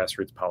of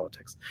grassroots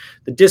politics.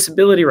 The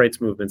disability rights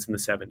movements in the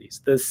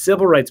 70s, the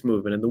civil rights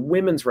movement and the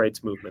women's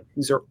rights movement,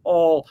 these are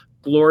all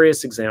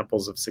glorious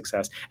examples of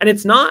success. And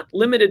it's not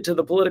limited to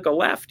the political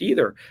left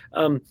either.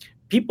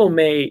 People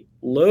may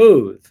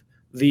loathe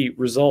the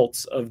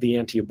results of the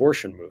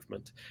anti-abortion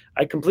movement.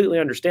 I completely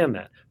understand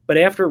that. But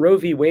after Roe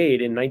v.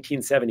 Wade in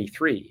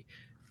 1973,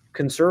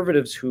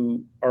 conservatives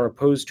who are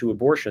opposed to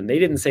abortion, they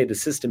didn't say the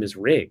system is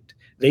rigged.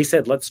 They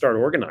said, let's start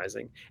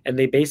organizing. And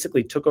they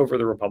basically took over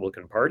the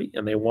Republican Party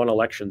and they won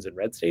elections in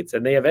red states.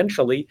 And they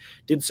eventually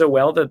did so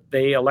well that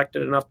they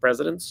elected enough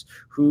presidents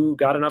who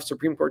got enough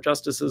Supreme Court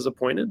justices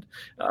appointed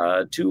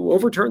to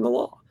overturn the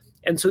law.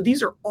 And so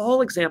these are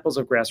all examples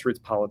of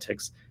grassroots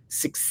politics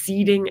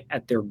succeeding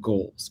at their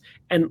goals.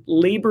 And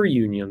labor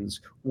unions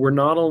were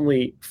not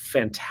only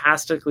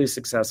fantastically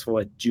successful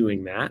at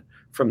doing that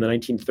from the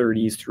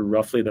 1930s through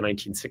roughly the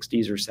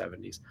 1960s or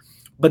 70s,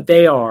 but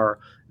they are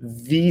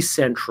the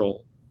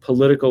central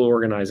political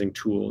organizing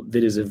tool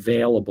that is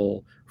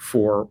available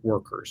for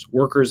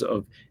workers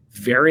of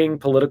varying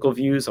political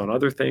views on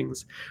other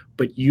things,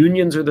 but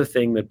unions are the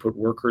thing that put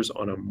workers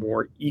on a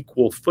more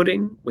equal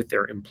footing with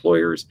their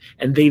employers,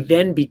 and they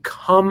then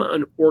become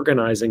an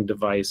organizing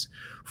device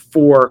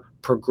for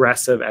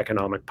progressive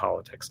economic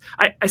politics.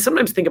 I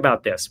sometimes think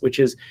about this, which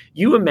is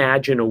you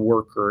imagine a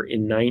worker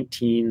in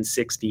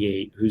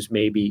 1968 who's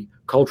maybe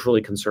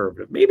culturally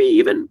conservative, maybe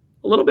even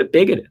a little bit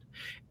bigoted,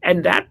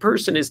 and that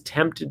person is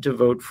tempted to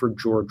vote for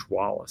George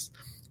Wallace.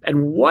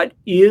 And what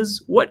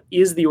is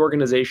the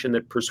organization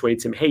that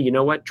persuades him, hey, you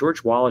know what?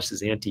 George Wallace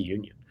is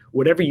anti-union.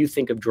 Whatever you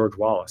think of George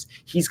Wallace,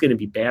 he's going to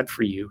be bad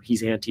for you.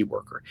 He's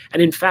anti-worker.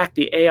 And in fact,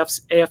 the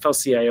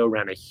AFL-CIO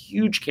ran a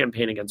huge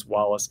campaign against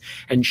Wallace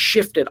and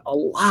shifted a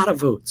lot of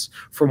votes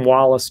from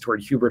Wallace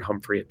toward Hubert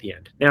Humphrey at the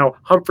end. Now,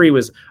 Humphrey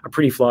was a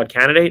pretty flawed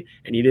candidate,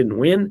 and he didn't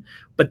win.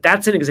 But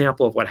that's an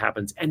example of what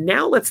happens. And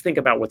now let's think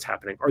about what's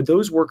happening. Are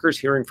those workers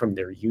hearing from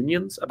their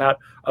unions about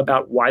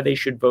why they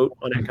should vote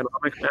on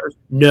economic matters?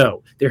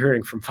 No, they're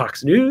hearing from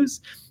Fox News.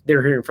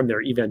 They're hearing from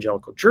their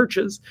evangelical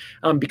churches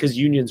because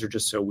unions are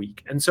just so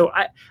weak. And so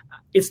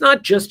it's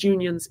not just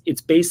unions.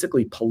 It's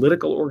basically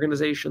political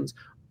organizations.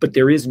 But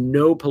there is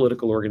no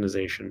political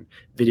organization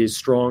that is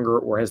stronger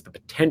or has the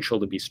potential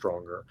to be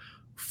stronger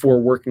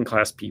for working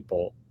class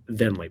people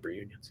than labor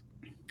unions.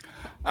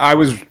 I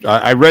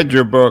read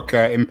your book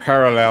in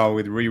parallel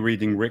with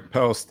rereading Rick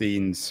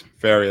Perlstein's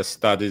various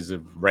studies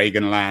of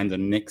Reagan land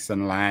and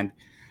Nixon land.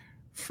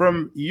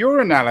 From your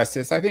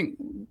analysis, I think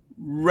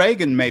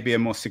Reagan may be a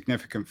more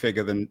significant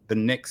figure than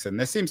Nixon.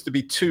 There seems to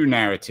be two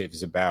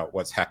narratives about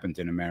what's happened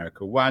in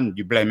America. One,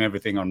 you blame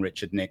everything on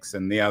Richard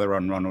Nixon, the other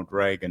on Ronald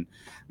Reagan.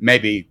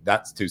 Maybe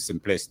that's too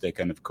simplistic,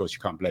 and of course you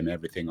can't blame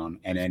everything on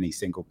any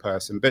single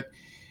person. But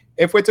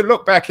if we're to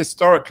look back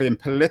historically in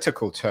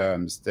political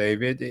terms,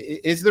 David,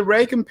 is the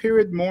Reagan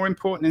period more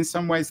important in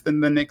some ways than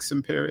the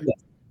Nixon period?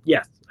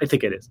 Yes, I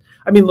think it is.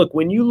 I mean, look,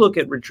 when you look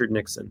at Richard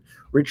Nixon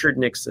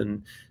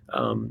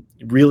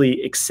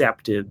really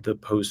accepted the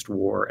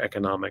post-war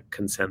economic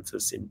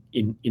consensus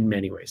in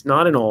many ways,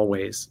 not in all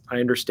ways. I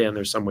understand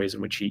there's some ways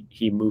in which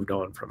he moved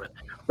on from it.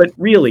 But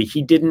really,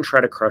 he didn't try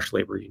to crush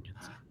labor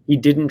unions. He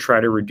didn't try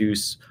to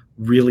reduce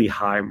really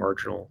high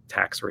marginal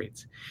tax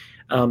rates.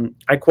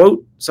 I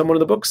quote someone in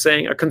the book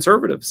saying, a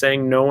conservative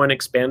saying, no one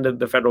expanded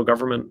the federal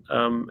government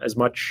as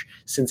much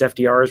since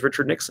FDR as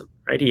Richard Nixon,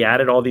 right? He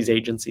added all these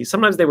agencies.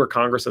 Sometimes they were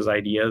Congress's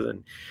ideas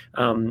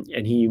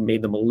and he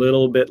made them a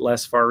little bit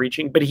less far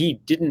reaching, but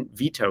he didn't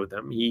veto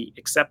them. He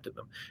accepted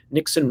them.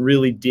 Nixon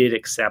really did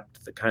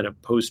accept the kind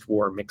of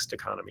post-war mixed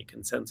economy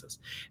consensus.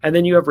 And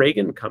then you have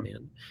Reagan come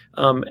in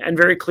and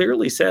very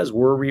clearly says,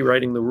 we're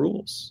rewriting the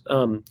rules.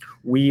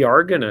 We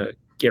are going to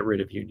get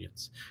rid of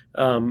unions.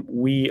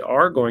 We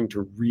are going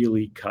to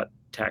really cut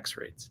tax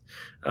rates.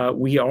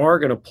 We are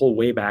going to pull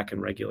way back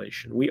in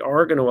regulation. We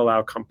are going to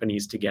allow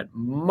companies to get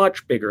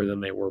much bigger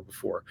than they were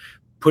before,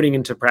 putting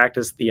into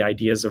practice the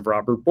ideas of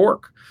Robert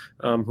Bork,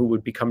 who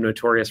would become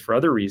notorious for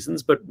other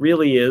reasons, but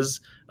really is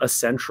a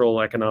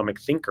central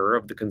economic thinker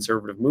of the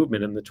conservative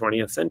movement in the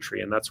 20th century.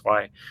 And that's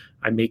why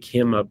I make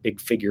him a big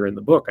figure in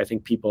the book. I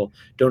think people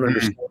don't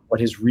understand what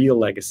his real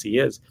legacy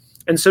is.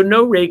 And so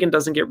no, Reagan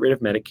doesn't get rid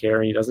of Medicare,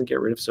 and he doesn't get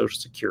rid of Social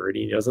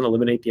Security, he doesn't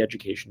eliminate the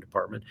education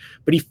department,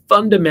 but he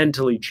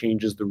fundamentally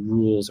changes the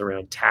rules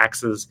around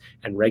taxes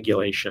and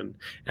regulation,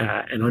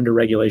 and under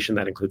regulation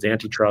that includes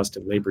antitrust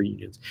and labor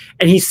unions.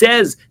 And he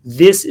says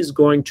this is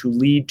going to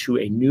lead to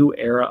a new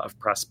era of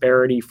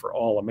prosperity for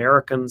all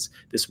Americans,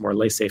 this more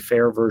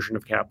laissez-faire version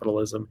of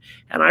capitalism.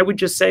 And I would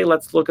just say,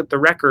 let's look at the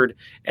record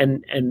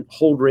and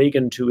hold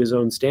Reagan to his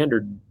own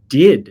standard.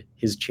 Did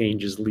his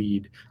changes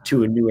lead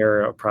to a new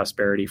era of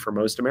prosperity for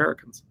most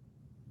Americans?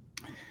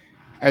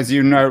 As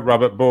you know,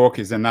 Robert Bork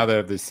is another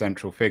of the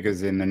central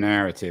figures in the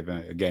narrative.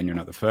 Again, you're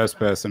not the first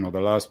person or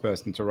the last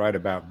person to write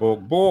about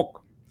Bork.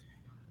 Bork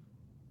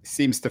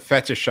seems to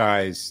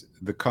fetishize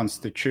the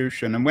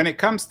Constitution. And when it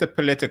comes to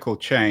political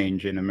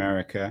change in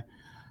America,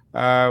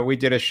 we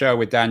did a show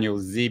with Daniel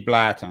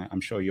Ziblatt.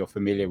 I'm sure you're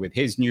familiar with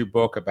his new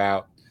book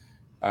about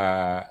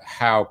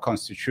how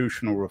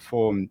constitutional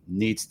reform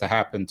needs to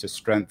happen to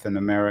strengthen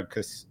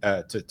America's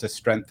to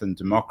strengthen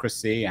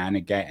democracy and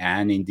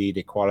indeed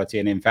equality.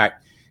 And in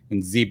fact, in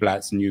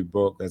Ziblatt's new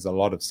book, there's a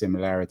lot of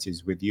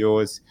similarities with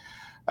yours.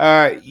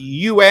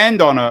 You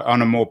end on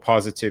a more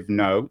positive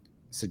note,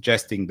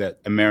 suggesting that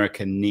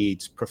America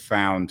needs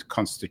profound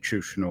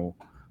constitutional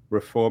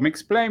reform.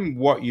 Explain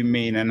what you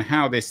mean and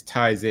how this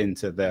ties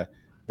into the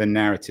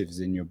narratives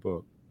in your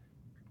book.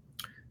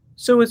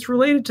 So it's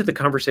related to the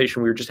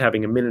conversation we were just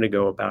having a minute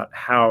ago about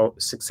how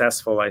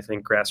successful I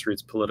think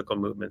grassroots political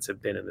movements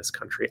have been in this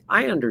country.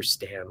 I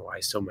understand why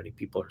so many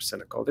people are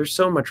cynical. There's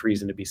so much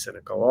reason to be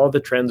cynical. All the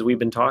trends we've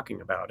been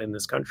talking about in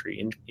this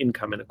country,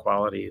 income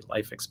inequality,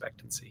 life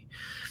expectancy.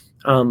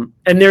 And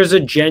there's a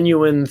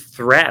genuine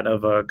threat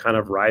of a kind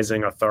of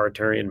rising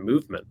authoritarian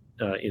movement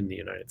in the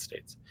United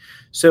States.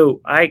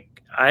 So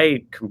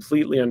I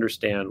completely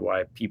understand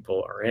why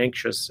people are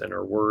anxious and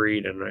are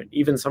worried and are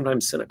even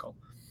sometimes cynical.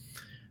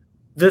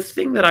 The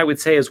thing that I would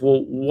say is,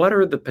 well, what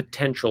are the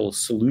potential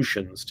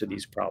solutions to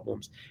these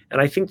problems? And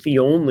I think the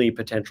only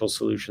potential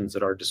solutions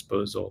at our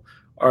disposal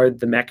are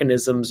the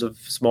mechanisms of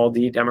small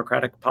d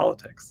democratic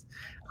politics.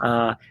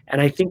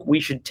 And I think we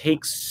should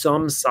take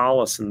some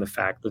solace in the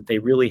fact that they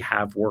really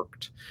have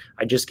worked.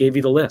 I just gave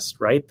you the list,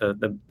 right?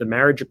 The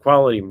marriage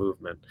equality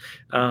movement,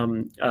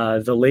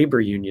 the labor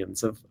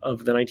unions of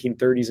the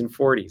 1930s and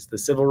 40s, the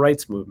civil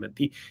rights movement.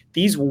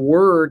 These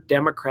were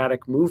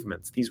democratic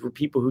movements. These were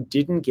people who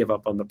didn't give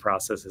up on the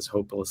process as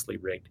hopelessly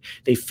rigged.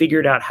 They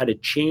figured out how to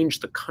change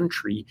the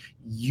country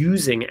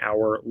using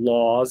our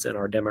laws and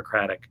our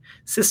democratic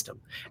system.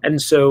 And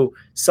so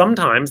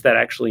sometimes that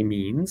actually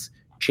means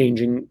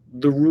changing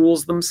the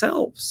rules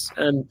themselves.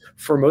 And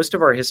for most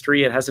of our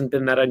history, it hasn't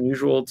been that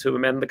unusual to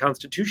amend the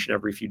Constitution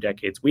every few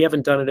decades. We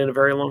haven't done it in a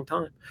very long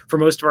time. For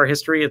most of our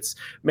history, it's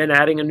meant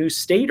adding a new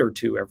state or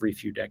two every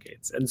few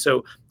decades. And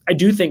so I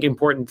do think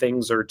important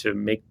things are to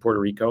make Puerto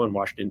Rico and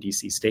Washington,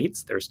 D.C.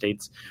 states. They're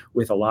states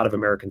with a lot of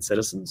American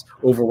citizens,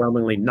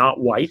 overwhelmingly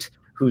not white,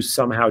 who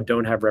somehow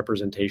don't have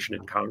representation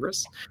in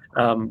Congress,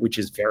 which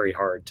is very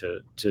hard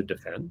to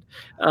defend.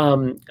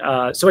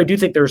 So I do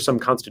think there are some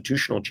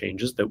constitutional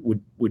changes that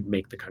would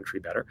make the country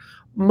better.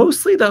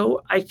 Mostly,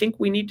 though, I think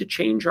we need to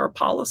change our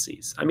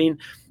policies. I mean,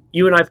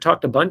 you and I have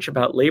talked a bunch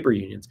about labor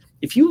unions.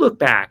 If you look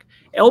back,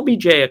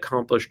 LBJ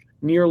accomplished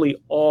nearly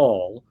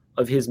all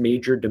of his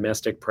major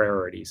domestic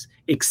priorities,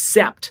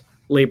 except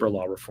labor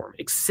law reform,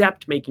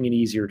 except making it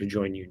easier to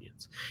join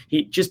unions.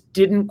 He just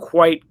didn't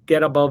quite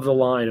get above the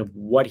line of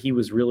what he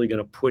was really going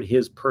to put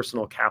his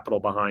personal capital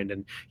behind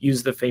and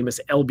use the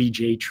famous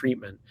LBJ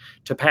treatment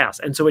to pass.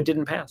 And so it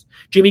didn't pass.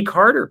 Jimmy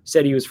Carter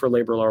said he was for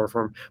labor law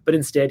reform, but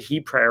instead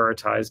he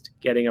prioritized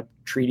getting a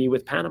treaty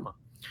with Panama.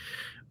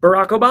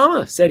 Barack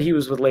Obama said he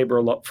was for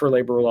labor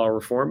law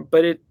reform,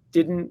 but it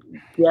didn't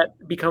yet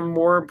become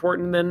more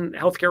important than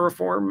healthcare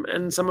reform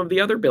and some of the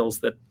other bills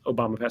that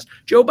Obama passed.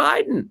 Joe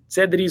Biden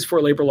said that he's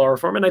for labor law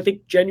reform, and I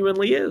think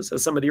genuinely is,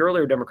 as some of the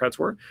earlier Democrats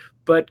were,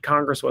 but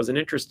Congress wasn't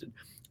interested.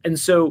 And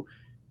so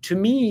to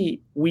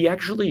me, we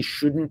actually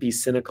shouldn't be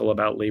cynical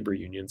about labor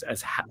unions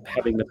as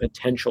having the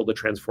potential to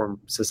transform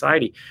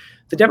society.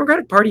 The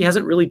Democratic Party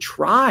hasn't really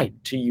tried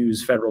to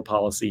use federal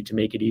policy to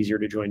make it easier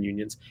to join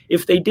unions.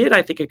 If they did,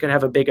 I think it could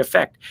have a big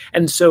effect.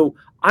 And so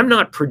I'm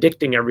not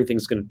predicting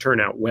everything's going to turn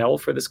out well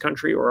for this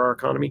country or our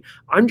economy.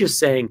 I'm just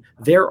saying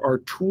there are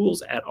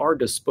tools at our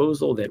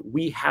disposal that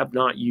we have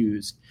not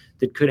used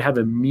that could have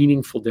a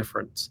meaningful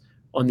difference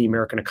on the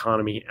American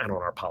economy and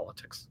on our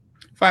politics.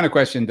 Final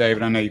question,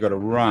 David. I know you've got to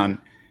run.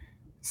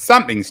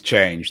 Something's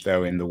changed,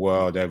 though, in the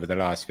world over the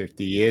last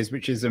 50 years,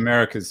 which is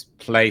America's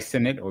place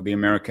in it, or the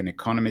American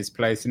economy's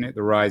place in it,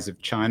 the rise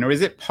of China.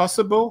 Is it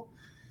possible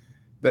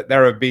that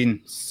there have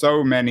been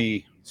so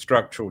many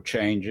structural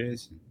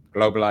changes,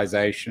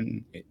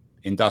 globalization,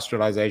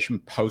 industrialization,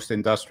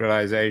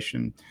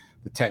 post-industrialization,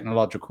 the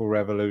technological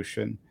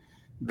revolution,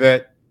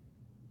 that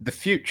the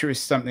future is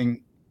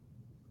something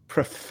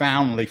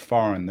profoundly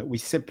foreign, that we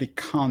simply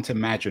can't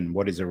imagine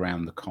what is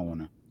around the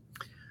corner?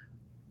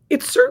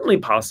 It's certainly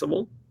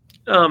possible.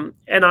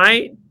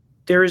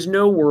 There is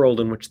no world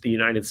in which the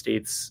United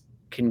States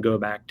can go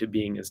back to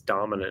being as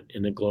dominant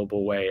in a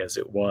global way as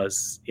it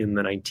was in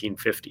the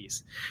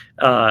 1950s,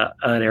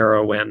 an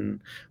era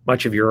when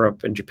much of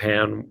Europe and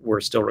Japan were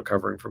still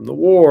recovering from the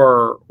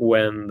war,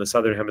 when the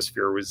Southern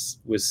Hemisphere was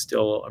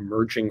still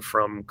emerging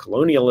from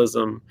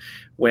colonialism,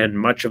 when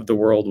much of the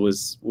world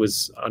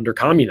was under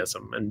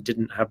communism and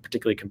didn't have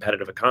particularly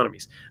competitive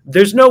economies.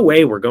 There's no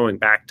way we're going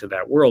back to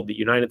that world. The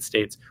United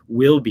States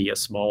will be a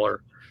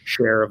smaller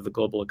share of the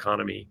global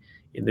economy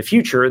in the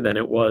future than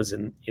it was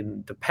in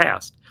the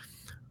past.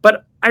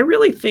 But I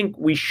really think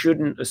we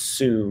shouldn't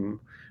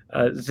assume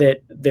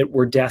that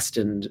we're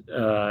destined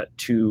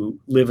to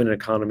live in an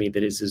economy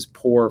that is as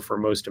poor for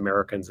most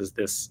Americans as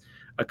this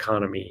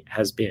economy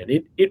has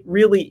been. It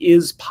really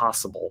is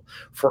possible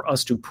for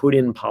us to put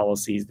in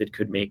policies that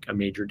could make a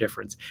major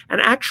difference.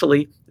 And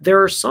actually,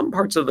 there are some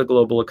parts of the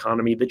global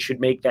economy that should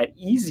make that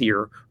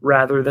easier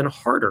rather than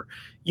harder.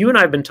 You and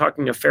I have been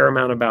talking a fair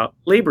amount about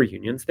labor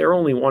unions. They're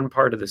only one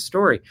part of the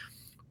story.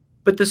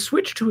 But the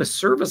switch to a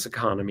service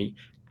economy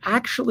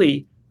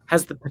actually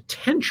has the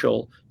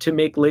potential to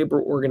make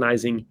labor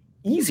organizing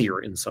easier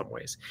in some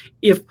ways.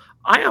 If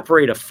I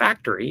operate a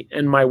factory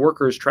and my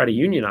workers try to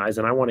unionize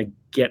and I want to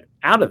get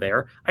out of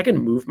there, I can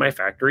move my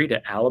factory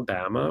to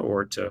Alabama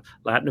or to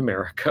Latin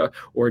America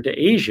or to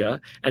Asia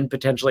and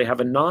potentially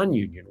have a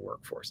non-union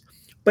workforce.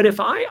 But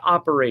if I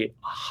operate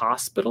a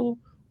hospital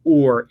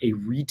or a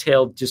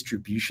retail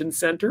distribution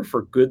center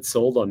for goods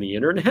sold on the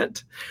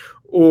internet,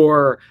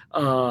 or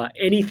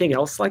anything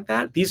else like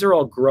that, these are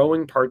all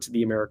growing parts of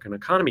the American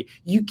economy.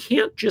 You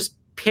can't just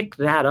pick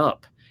that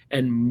up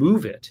and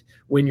move it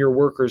when your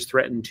workers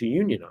threaten to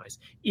unionize.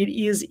 It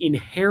is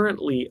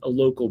inherently a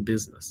local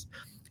business.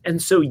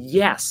 And so,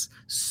 yes,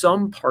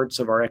 some parts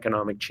of our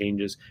economic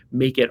changes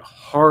make it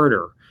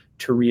harder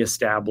to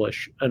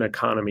reestablish an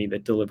economy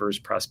that delivers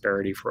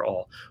prosperity for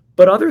all.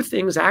 But other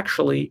things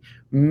actually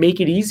make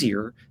it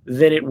easier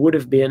than it would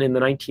have been in the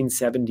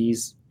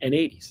 1970s and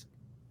 80s.